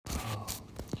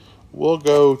We'll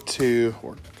go to,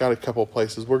 we've got a couple of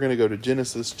places. We're going to go to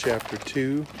Genesis chapter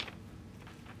 2.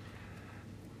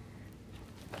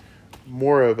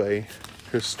 More of a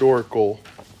historical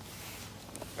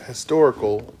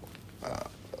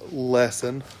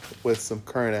lesson with some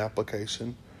current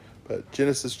application. But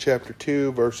Genesis chapter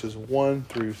 2, verses 1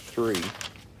 through 3.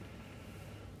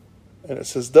 And it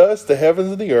says, "Thus the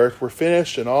heavens and the earth were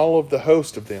finished, and all of the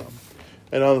host of them.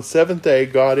 And on the seventh day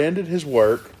God ended his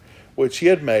work which he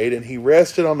had made, and he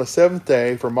rested on the seventh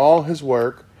day from all his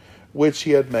work which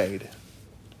he had made.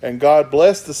 And God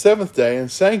blessed the seventh day and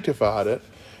sanctified it,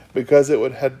 because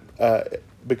in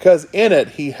it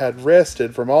he had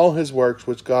rested from all his works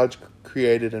which God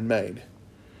created and made."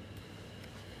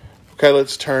 Okay,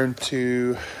 let's turn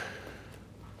to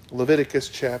Leviticus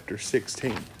chapter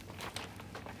 16.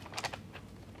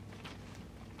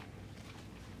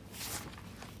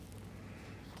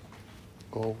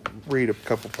 We'll read a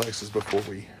couple places before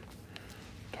we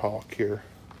talk here.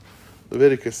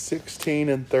 Leviticus 16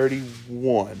 and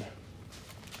 31.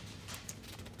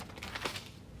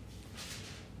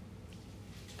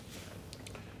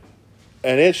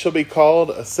 "And it shall be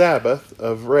called a Sabbath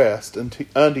of rest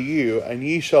unto you, and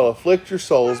ye shall afflict your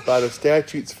souls by the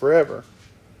statutes forever.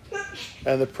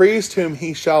 And the priest whom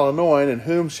he shall anoint, and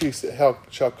whom she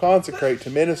shall consecrate to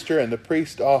minister in the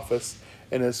priest office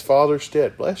in his father's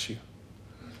stead," bless you,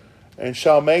 "and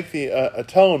shall make the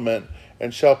atonement,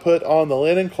 and shall put on the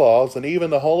linen cloths, and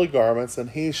even the holy garments, and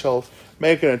he shall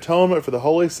make an atonement for the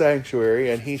holy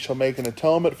sanctuary, and he shall make an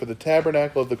atonement for the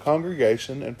tabernacle of the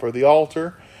congregation, and for the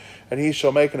altar, and he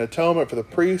shall make an atonement for the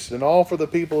priest, and all for the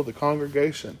people of the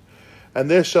congregation. And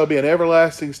this shall be an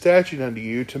everlasting statute unto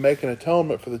you, to make an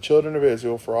atonement for the children of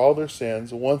Israel for all their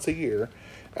sins once a year,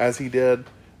 as the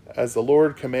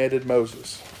Lord commanded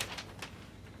Moses."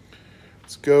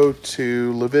 Let's go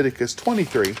to Leviticus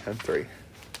 23 and 3. It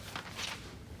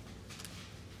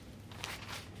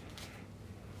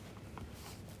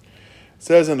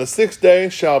says, "And the 6th day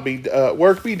shall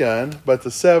work be done, but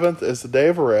the 7th is the day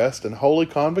of rest and holy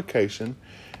convocation,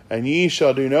 and ye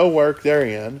shall do no work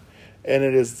therein, and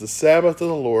it is the Sabbath of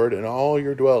the Lord in all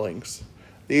your dwellings.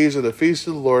 These are the feasts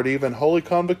of the Lord, even holy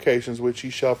convocations, which ye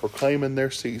shall proclaim in their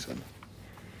season."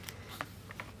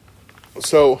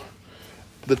 So,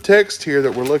 the text here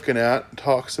that we're looking at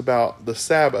talks about the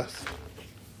Sabbath.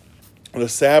 The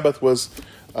Sabbath was,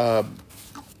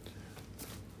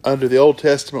 under the Old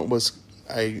Testament, was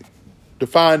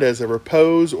defined as a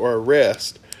repose or a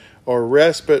rest, or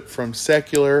respite from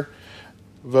secular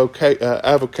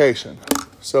avocation.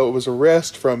 So it was a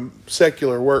rest from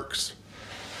secular works.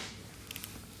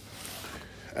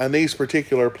 And these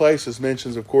particular places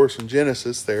mentions, of course, in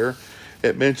Genesis there,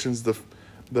 it mentions the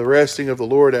resting of the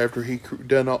Lord after he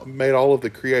made all of the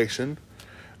creation.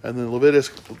 And then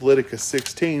Leviticus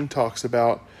 16 talks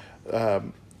about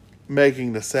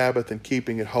making the Sabbath and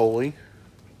keeping it holy.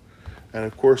 And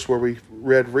of course, where we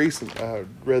read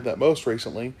that most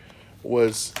recently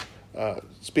was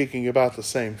speaking about the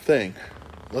same thing.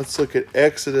 Let's look at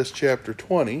Exodus chapter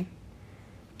 20.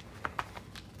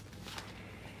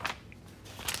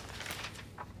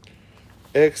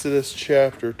 Exodus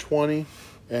chapter 20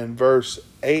 and verse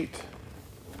 8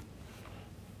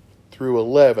 through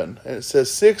 11. And it says,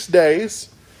 6 days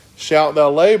shalt thou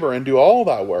labor and do all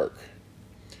thy work.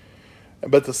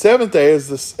 But the 7th day is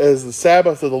the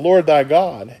Sabbath of the Lord thy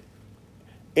God.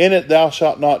 In it thou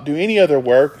shalt not do any other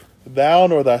work, thou,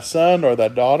 nor thy son, nor thy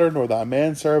daughter, nor thy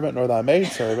manservant, nor thy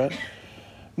maidservant,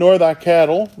 nor thy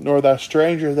cattle, nor thy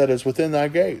stranger that is within thy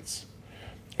gates.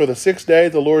 For the 6th day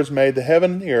the Lord has made the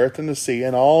heaven and the earth and the sea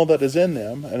and all that is in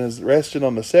them, and has rested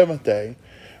on the 7th day.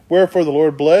 Wherefore the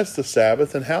Lord blessed the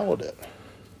Sabbath and hallowed it.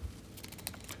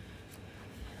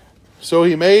 So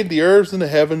he made the earth and the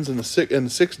heavens in the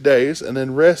 6 days, and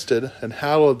then rested and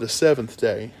hallowed the 7th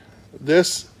day.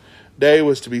 This day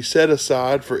was to be set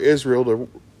aside for Israel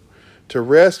to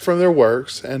rest from their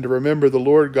works, and to remember the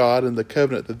Lord God and the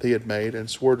covenant that he had made, and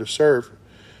swore to serve,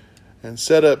 and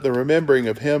set up the remembering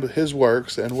of his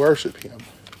works, and worship him.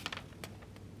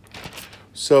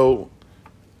 So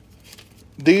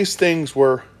these things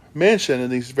were mentioned in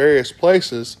these various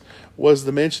places, was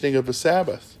the mentioning of the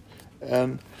Sabbath.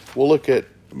 And we'll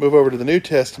move over to the New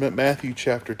Testament, Matthew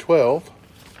chapter 12.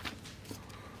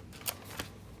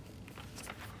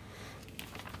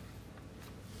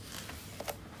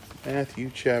 Matthew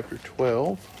chapter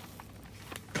 12.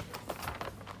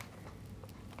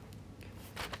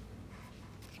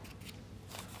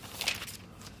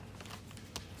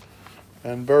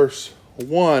 And verse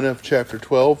 1 of chapter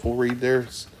 12, we'll read there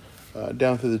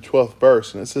down through the 12th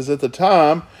verse. And it says, "At the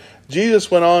time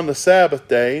Jesus went on the Sabbath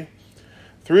day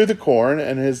through the corn,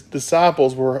 and his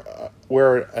disciples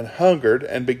were an hungered,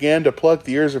 and began to pluck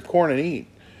the ears of corn and eat.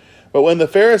 But when the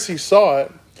Pharisees saw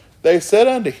it, they said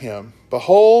unto him,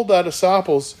 Behold, thy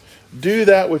disciples do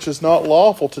that which is not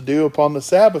lawful to do upon the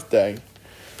Sabbath day.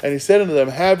 And he said unto them,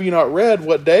 Have ye not read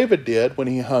what David did when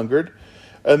he hungered,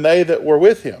 and they that were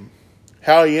with him?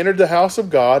 How he entered the house of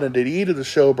God, and did eat of the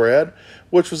showbread,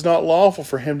 which was not lawful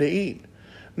for him to eat,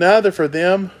 neither for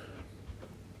them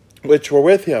which were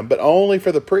with him, but only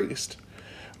for the priest.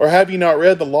 Or have ye not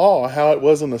read the law, how it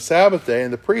was on the Sabbath day,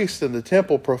 and the priests in the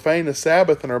temple profane the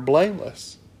Sabbath and are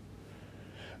blameless?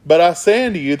 But I say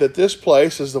unto you that this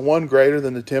place is the one greater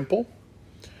than the temple.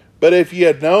 But if ye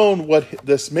had known what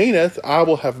this meaneth, I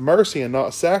will have mercy and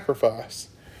not sacrifice.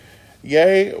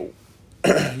 Yea,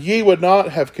 ye would not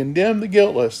have condemned the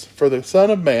guiltless, for the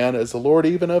Son of Man is the Lord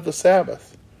even of the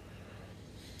Sabbath.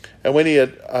 And when he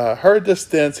had heard this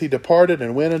thence, he departed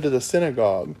and went into the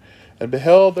synagogue. And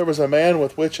beheld, there was a man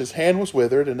with which his hand was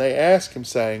withered, and they asked him,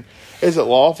 saying, Is it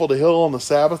lawful to heal on the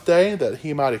Sabbath day, that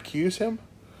he might accuse him?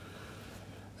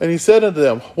 And he said unto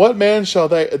them, What man shall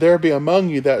there be among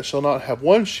you that shall not have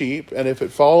one sheep, and if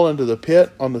it fall into the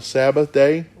pit on the Sabbath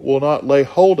day, will not lay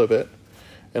hold of it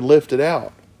and lift it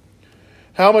out?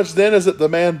 How much then is it the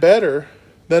man better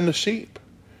than the sheep?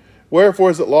 Wherefore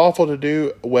is it lawful to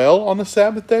do well on the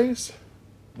Sabbath days?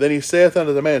 Then he saith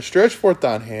unto the man, Stretch forth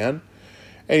thine hand.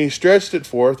 And he stretched it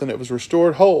forth, and it was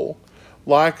restored whole,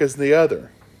 like as the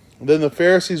other. Then the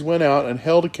Pharisees went out and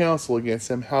held a council against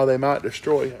him, how they might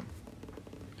destroy him.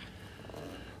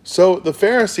 So the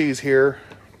Pharisees here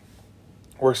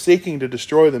were seeking to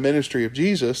destroy the ministry of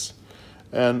Jesus,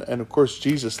 and of course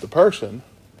Jesus the person.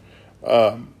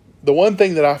 The one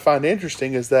thing that I find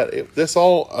interesting is that this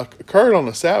all occurred on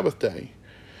the Sabbath day,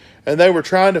 and they were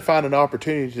trying to find an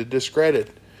opportunity to discredit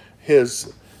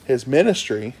his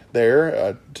ministry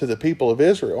there to the people of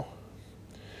Israel.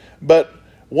 But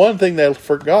one thing they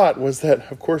forgot was that,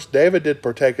 of course, David did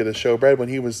partake of the showbread when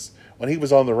he was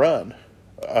on the run.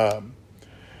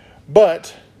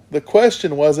 But the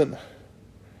question wasn't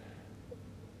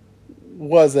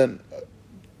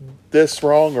this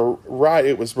wrong or right.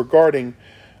 It was regarding,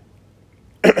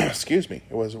 excuse me,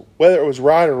 it was whether it was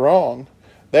right or wrong.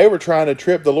 They were trying to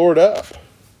trip the Lord up.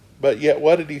 But yet,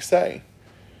 what did he say?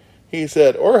 He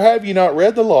said, Or have ye not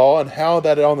read the law, and how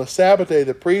that on the Sabbath day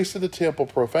the priests of the temple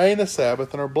profane the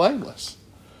Sabbath and are blameless?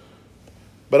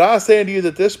 But I say unto you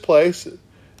that this place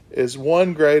is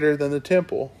one greater than the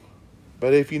temple.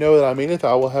 But if you know that I meaneth,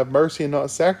 I will have mercy and not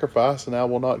sacrifice, and I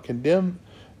will not condemn.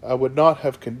 I would not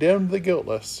have condemned the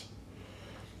guiltless.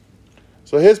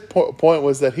 So his point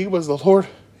was that he was the Lord.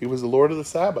 He was the Lord of the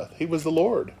Sabbath. He was the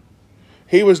Lord.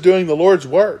 He was doing the Lord's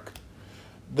work.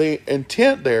 The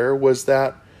intent there was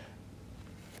that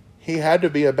he had to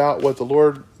be about what the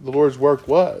Lord's work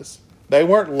was. They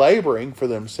weren't laboring for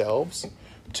themselves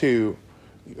to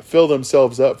fill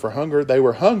themselves up for hunger. They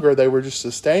were hungry. They were just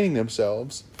sustaining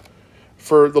themselves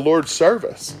for the Lord's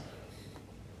service.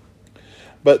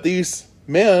 But these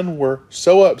men were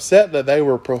so upset that they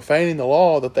were profaning the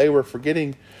law that they were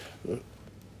forgetting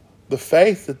the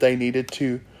faith that they needed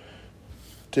to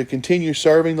continue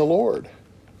serving the Lord.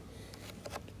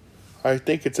 I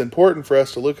think it's important for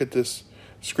us to look at this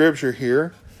scripture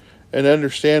here and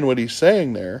understand what he's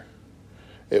saying there.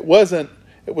 It was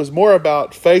more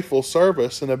about faithful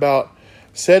service and about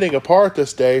setting apart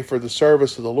this day for the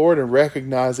service of the Lord and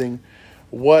recognizing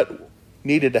what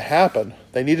needed to happen.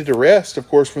 They needed to rest, of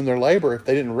course, from their labor. If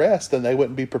they didn't rest, then they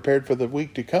wouldn't be prepared for the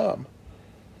week to come.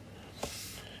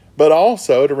 But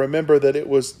also to remember that it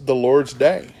was the Lord's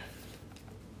day,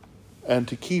 and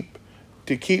to keep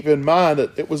in mind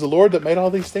that it was the Lord that made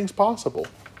all these things possible.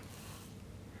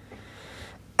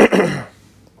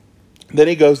 Then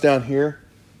he goes down here.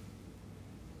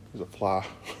 There's a fly.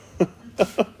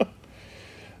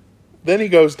 Then he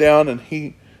goes down and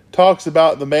he talks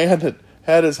about the man that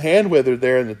had his hand withered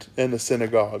there in the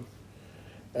synagogue.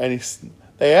 And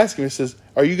they ask him, he says,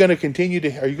 are you going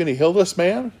to heal this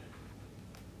man?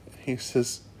 He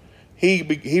says,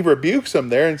 he rebukes him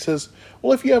there and says,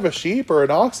 well, if you have a sheep or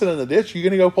an oxen in the ditch, you're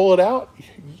going to go pull it out?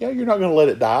 Yeah, you're not going to let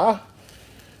it die.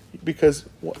 Because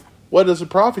what does it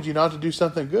profit you not to do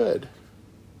something good?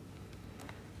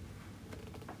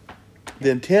 The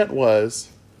intent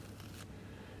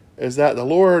is that the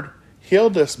Lord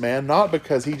healed this man, not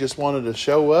because he just wanted to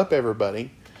show up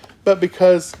everybody, but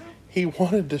because he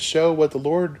wanted to show what the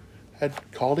Lord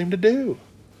had called him to do.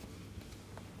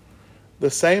 The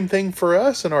same thing for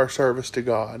us in our service to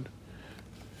God.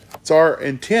 It's our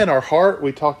intent, our heart.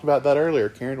 We talked about that earlier,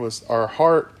 Karen, was our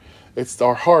heart. It's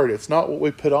our heart. It's not what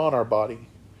we put on our body,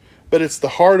 but it's the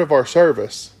heart of our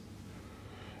service.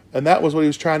 And that was what he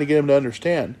was trying to get him to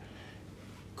understand.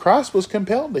 Christ was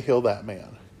compelled to heal that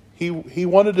man. He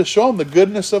wanted to show him the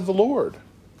goodness of the Lord.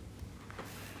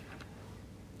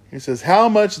 He says, how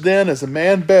much then is a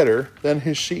man better than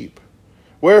his sheep?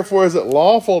 Wherefore is it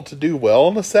lawful to do well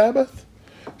on the Sabbath?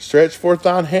 Stretch forth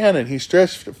thine hand, and he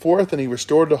stretched it forth, and he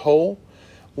restored the whole,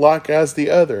 like as the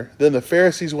other. Then the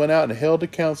Pharisees went out and held a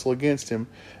council against him,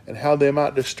 and how they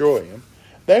might destroy him.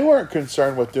 They weren't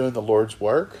concerned with doing the Lord's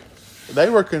work. They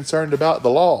were concerned about the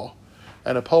law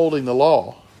and upholding the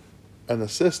law and the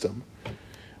system,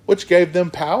 which gave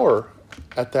them power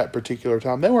at that particular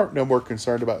time. They weren't no more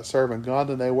concerned about serving God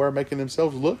than they were making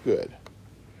themselves look good.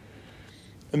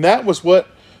 And that was what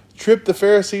tripped the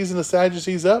Pharisees and the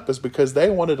Sadducees up, is because they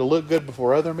wanted to look good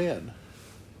before other men.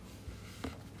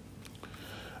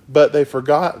 But they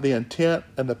forgot the intent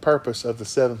and the purpose of the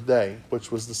seventh day,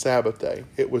 which was the Sabbath day.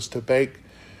 It was to make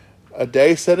a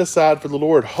day set aside for the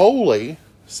Lord, holy,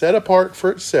 set apart for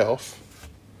itself,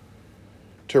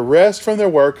 to rest from their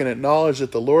work and acknowledge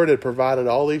that the Lord had provided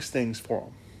all these things for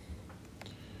them,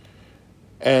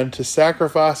 and to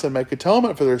sacrifice and make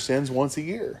atonement for their sins once a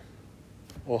year.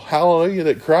 Well, hallelujah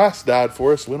that Christ died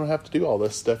for us. We don't have to do all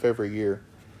this stuff every year.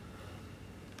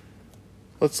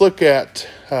 Let's look at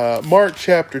Mark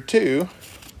chapter 2.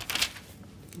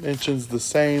 Mentions the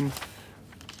same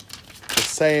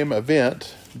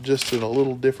event, just in a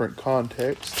little different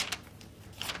context.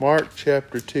 Mark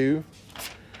chapter 2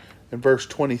 and verse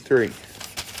 23.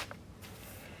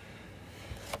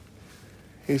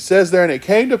 He says there, and it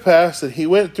came to pass that he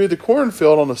went through the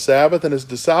cornfield on the Sabbath, and his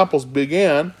disciples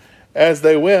began, as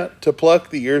they went, to pluck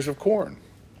the ears of corn.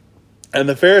 And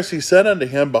the Pharisees said unto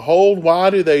him, behold, why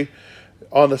do they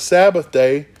on the Sabbath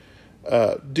day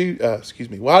why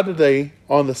do they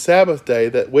on the Sabbath day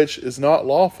that which is not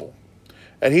lawful?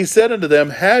 And he said unto them,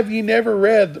 have ye never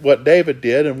read what David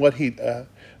did, and what he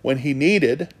when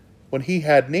he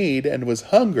had need and was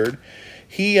hungered,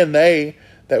 he and they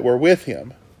that were with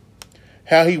him,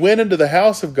 how he went into the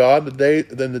house of God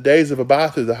in the days of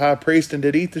Abiathar the high priest, and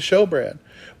did eat the showbread,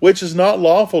 which is not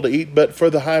lawful to eat but for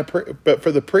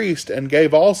the priest, and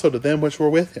gave also to them which were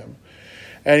with him.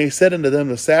 And he said unto them,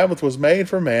 the Sabbath was made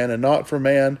for man, and not for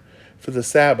man for the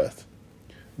Sabbath.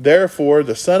 Therefore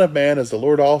the Son of Man is the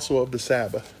Lord also of the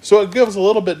Sabbath. So it gives a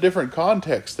little bit different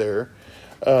context there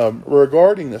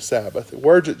regarding the Sabbath. It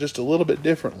words it just a little bit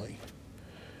differently.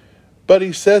 But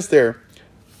he says there,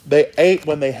 they ate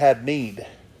when they had need.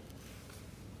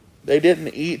 They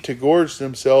didn't eat to gorge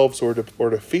themselves or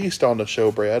to feast on the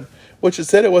showbread, which it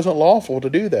said it wasn't lawful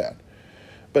to do that.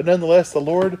 But nonetheless, the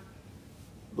Lord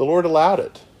allowed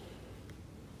it.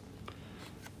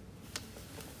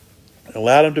 It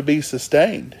allowed him to be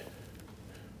sustained.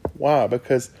 Why?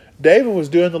 Because David was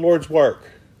doing the Lord's work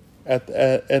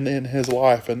and in his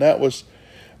life, and that was,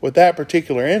 with that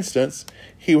particular instance,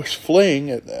 he was fleeing,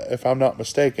 if I'm not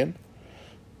mistaken.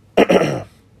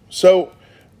 So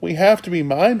we have to be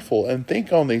mindful and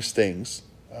think on these things.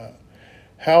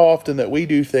 How often that we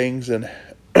do things, and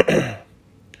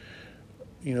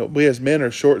we as men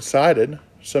are short-sighted.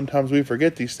 Sometimes we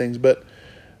forget these things, but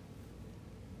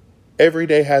every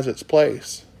day has its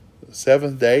place. The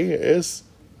seventh day is,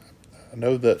 I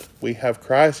know that we have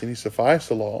Christ and he sufficed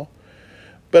the law,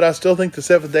 but I still think the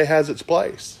seventh day has its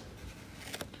place.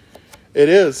 It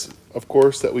is, of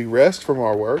course, that we rest from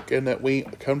our work and that we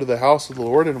come to the house of the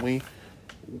Lord and we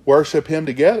worship him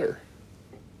together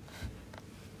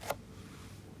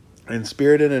in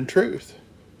spirit and in truth.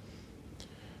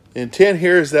 The intent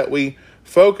here is that we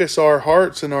focus our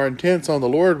hearts and our intents on the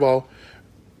Lord while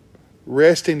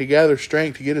resting to gather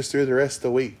strength to get us through the rest of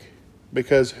the week.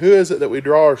 Because who is it that we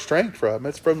draw our strength from?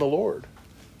 It's from the Lord.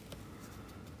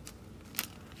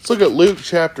 Let's look at Luke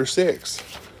chapter 6.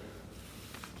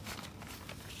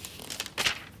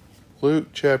 Luke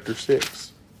chapter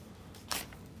 6.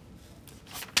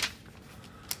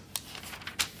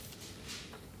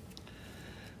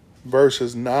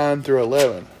 Verses 9 through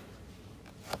 11.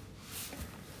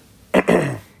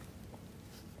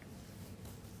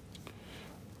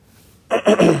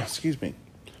 Excuse me.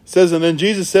 It says, and then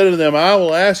Jesus said unto them, I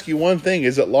will ask you one thing.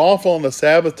 Is it lawful on the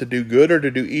Sabbath to do good or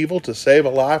to do evil, to save a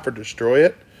life or destroy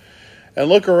it? And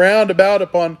look around about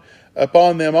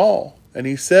upon them all. And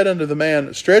he said unto the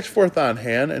man, stretch forth thine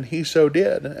hand. And he so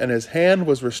did. And his hand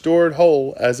was restored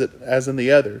whole as in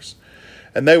the others.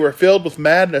 And they were filled with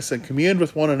madness and communed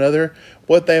with one another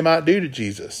what they might do to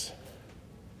Jesus.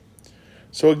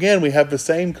 So again, we have the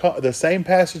same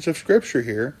passage of Scripture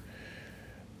here.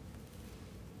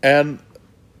 And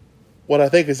what I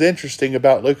think is interesting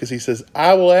about Luke is he says,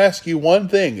 I will ask you one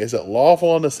thing. Is it lawful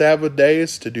on the Sabbath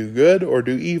days to do good or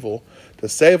do evil, to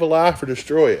save a life or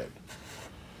destroy it.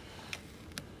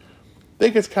 I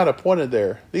think it's kind of pointed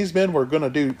there. These men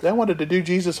they wanted to do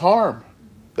Jesus harm.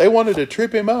 They wanted to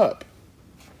trip him up.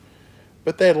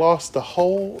 But they lost the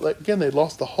whole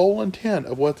intent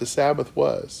of what the Sabbath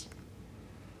was.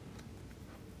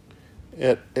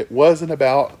 It wasn't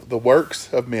about the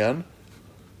works of men,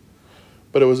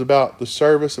 but it was about the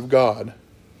service of God.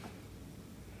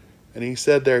 And he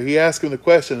said there, he asked them the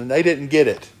question, and they didn't get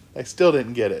it. They still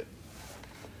didn't get it.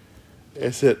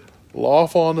 Is it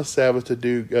lawful on the Sabbath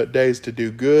days to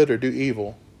do good or do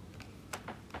evil?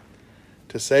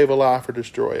 To save a life or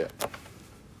destroy it?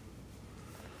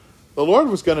 The Lord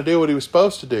was going to do what he was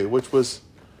supposed to do, which was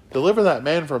deliver that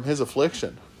man from his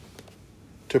affliction.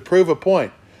 To prove a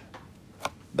point.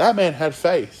 That man had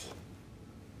faith.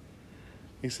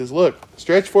 He says, look,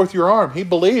 stretch forth your arm. He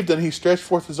believed and he stretched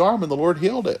forth his arm and the Lord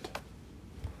healed it.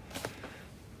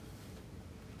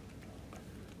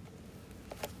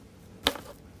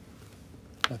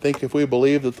 I think if we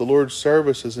believe that the Lord's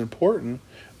service is important,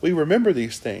 we remember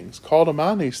these things, call to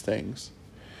mind these things.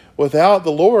 Without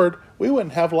the Lord, we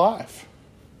wouldn't have life.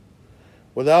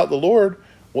 Without the Lord,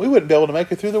 we wouldn't be able to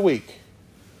make it through the week.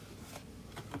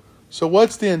 So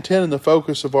what's the intent and the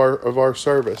focus of our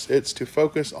service? It's to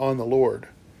focus on the Lord.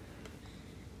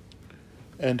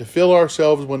 And to fill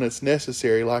ourselves when it's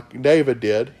necessary, like David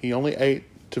did. He only ate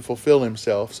to fulfill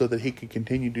himself so that he could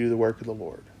continue to do the work of the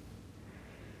Lord.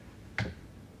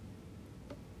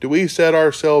 Do we set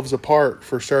ourselves apart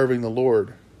for serving the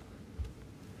Lord?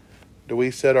 Do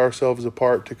we set ourselves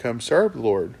apart to come serve the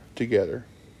Lord together?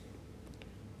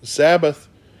 The Sabbath,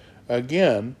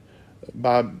 again,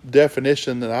 by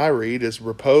definition that I read, is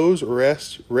repose,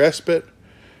 respite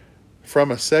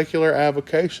from a secular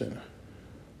avocation.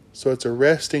 So it's a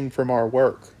resting from our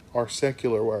work, our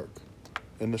secular work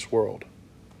in this world.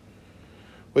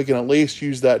 We can at least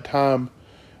use that time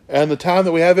and the time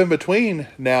that we have in between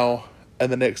now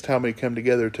and the next time we come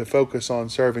together to focus on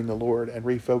serving the Lord and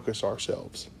refocus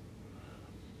ourselves.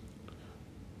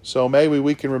 So maybe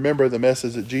we can remember the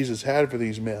message that Jesus had for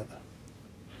these men.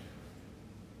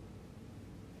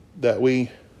 That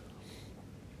we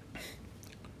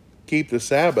keep the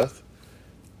Sabbath,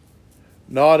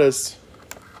 not as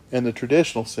in the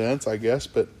traditional sense, I guess,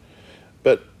 but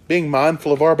being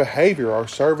mindful of our behavior, our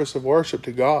service of worship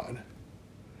to God.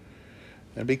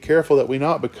 And be careful that we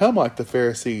not become like the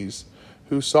Pharisees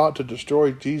who sought to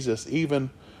destroy Jesus even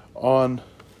on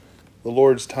the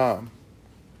Lord's time.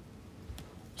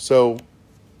 So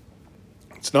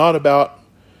it's not about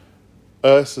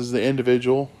us as the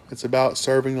individual. It's about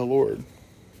serving the Lord.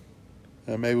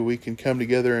 And maybe we can come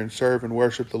together and serve and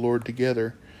worship the Lord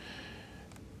together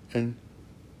and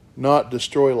not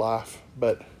destroy life,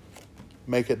 but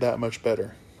make it that much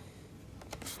better.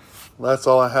 Well, that's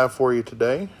all I have for you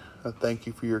today. I thank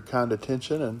you for your kind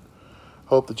attention and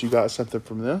hope that you got something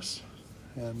from this.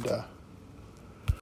 And